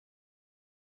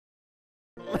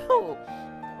Oh.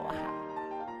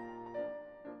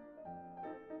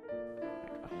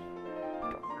 I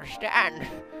don't understand.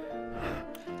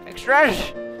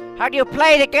 Extras, how do you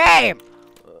play the game?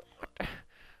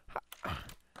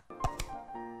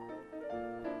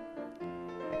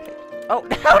 Oh,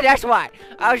 no, that's why.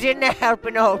 I was in there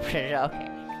helping options, okay.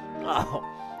 Oh,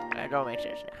 that don't make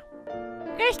sense now.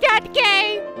 Gonna start the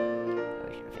game!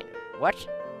 What?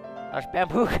 Lost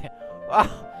Bamboo King.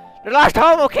 Oh, the Lost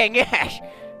Homo King, yes!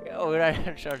 Oh,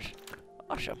 that sounds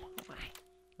awesome.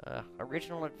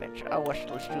 Original adventure. Oh, let's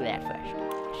do that first.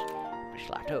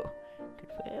 Slot 2.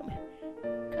 Confirm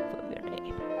your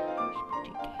name.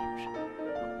 ACBTgames.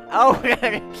 Oh, a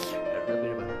bit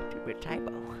of a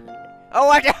typo. Oh,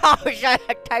 what the hell?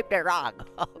 I typed it wrong.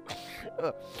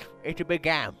 It's a big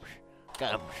gams.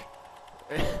 And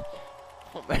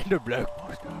the black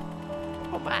monster.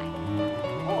 Oh my.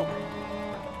 Oh.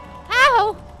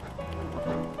 Ow!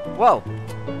 Whoa.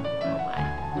 Oh my.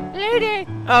 Lady!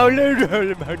 Oh, Lady!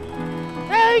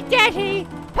 Oh, Daddy!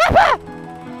 Papa!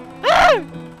 Ah!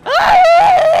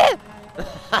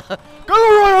 Ah! Go!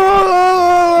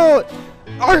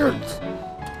 Irons!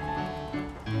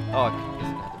 Oh, I guess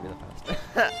I have to be the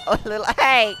fast. Oh, little.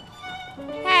 Hey!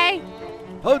 Hey!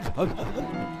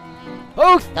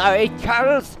 Oh, sorry,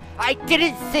 Charles. I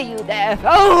didn't see you there.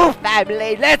 Oh,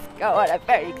 family, let's go on a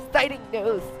very exciting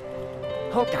news.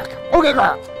 Okay,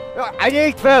 I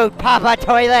need food, Papa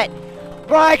Toilet.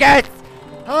 Blankets.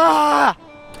 Ah!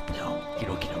 No, you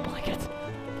don't get no blankets.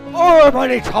 Oh,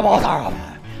 I'm in trouble, sir.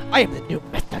 I am the new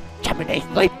Mr. Chimney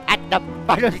Sleep at the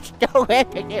bottom stove.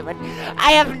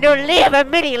 I have no leave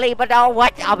immediately, but oh,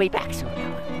 what? I'll be back soon.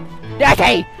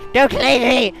 Dirty! Don't leave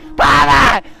me!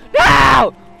 Papa!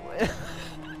 No!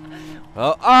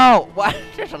 Oh, what?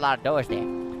 There's a lot of doors there.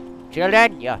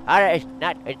 Children, your heart is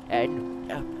not in.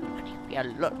 You're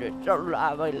loaded so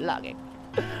lucky.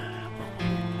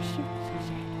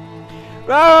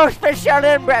 Oh, special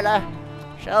umbrella.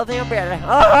 Sell the umbrella.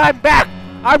 Oh, I'm back!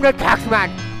 I'm the taxman!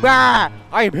 I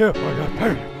am here for the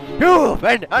purpose. You've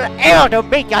been unable to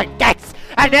meet your debts,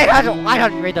 and I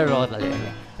don't read the rules of the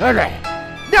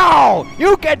No!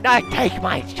 You cannot take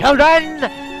my children!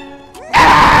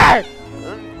 Ah!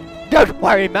 Don't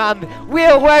worry, Mom.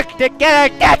 We'll work to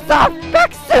get our debts off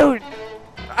back soon!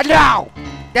 No!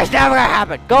 That's never gonna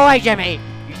happen! Go away, Jimmy!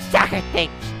 You suck at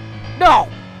things! No!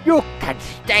 You can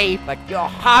stay, but your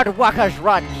hard workers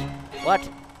run! What?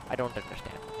 I don't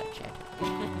understand what that said.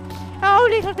 Oh,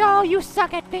 little doll, you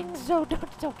suck at things, so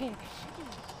it's okay.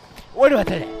 What about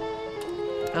today?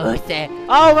 Oh, say,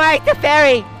 oh, Mike the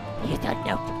fairy! You don't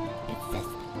know. It says,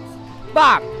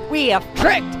 Mom, we have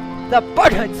tricked! The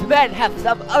Burton's men have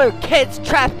some other kids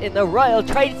trapped in the Royal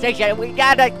Train Station and we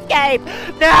gotta escape!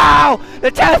 No!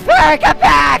 The Tooth Fairy, get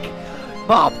back!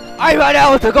 Mom, I'm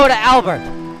unable to go to Albert!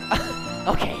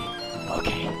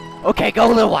 Okay, go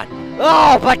little one.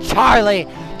 Oh, but Charlie,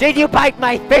 did you bite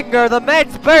my finger? The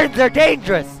men's burns are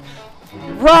dangerous!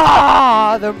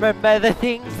 Raw! Remember the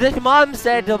things that Mom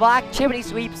said to Black Chimney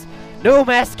Sweeps. No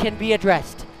mess can be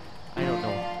addressed. I don't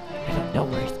know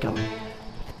where he's going.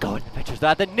 Going adventures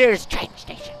at the nearest train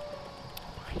station.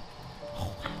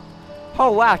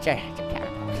 Oh wow, it's a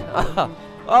catapult.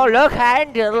 Oh look,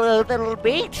 and a little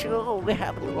beach. Oh, we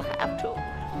have a little have to.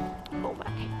 Oh my.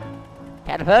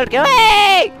 Catapult, go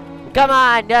away! Come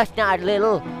on, that's not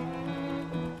little.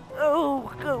 Oh,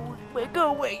 go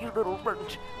away, you little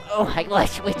bird. Oh,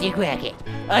 what's with you, Cricket?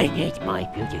 I need my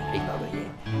beauty.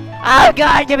 I'm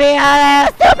going to be a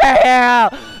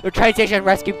superhero! The train station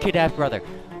rescued kidnapped brother.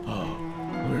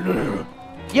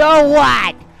 Yo,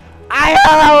 what? I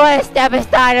don't want to step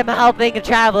aside. I'm helping a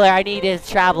traveler. I need his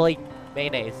traveling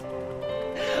mayonnaise.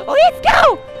 Oh, let's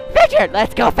go! Richard,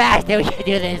 let's go fast. We can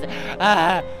do this.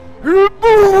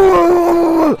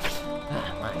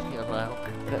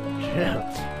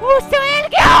 Oh, so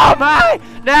go, my!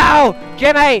 No!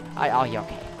 Jimmy! Oh, you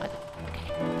okay?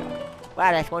 Okay.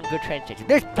 Wow, that's one good train station.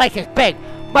 This place is big.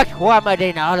 Much warmer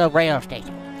than other rail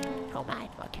station. Oh my,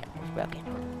 okay, it's broken.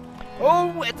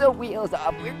 Oh, with the wheels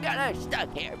off, we're gonna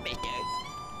stuck here, mister.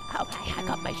 Oh my, I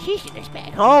got my sheesh in this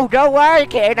bag. Oh, don't worry,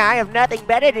 kid, I have nothing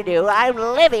better to do. I'm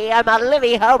Livy, I'm a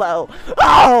Livy hobo.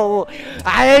 Oh,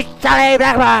 I'm Charlie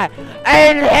Blackmore.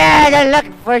 I'm here to look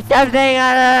for something,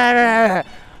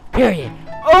 period.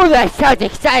 Oh, that sounds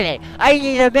exciting. I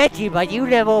need to meet you, but you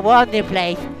never won the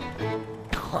place.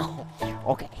 Oh,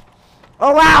 okay.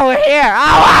 Oh, wow, we're here.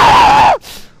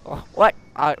 Oh, what?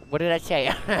 What did I say?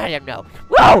 I don't know.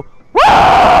 Whoa!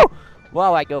 Whoa!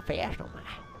 Whoa, I go fast. Oh, my.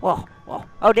 Whoa, whoa.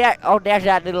 Oh, there's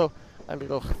that little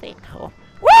thing. Oh.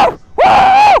 Whoa!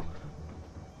 Whoa!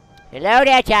 Hello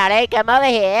there, Charlie. Come over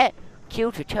here.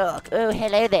 cue to talk. Oh,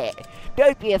 hello there.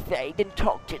 Don't be afraid and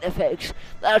talk to the folks.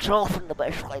 That's often the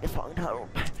best way to find home.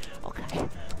 Okay.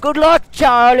 Good luck,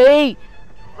 Charlie!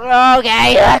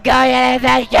 Okay, let's go to the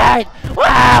investors!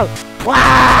 Wow!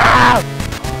 Wow!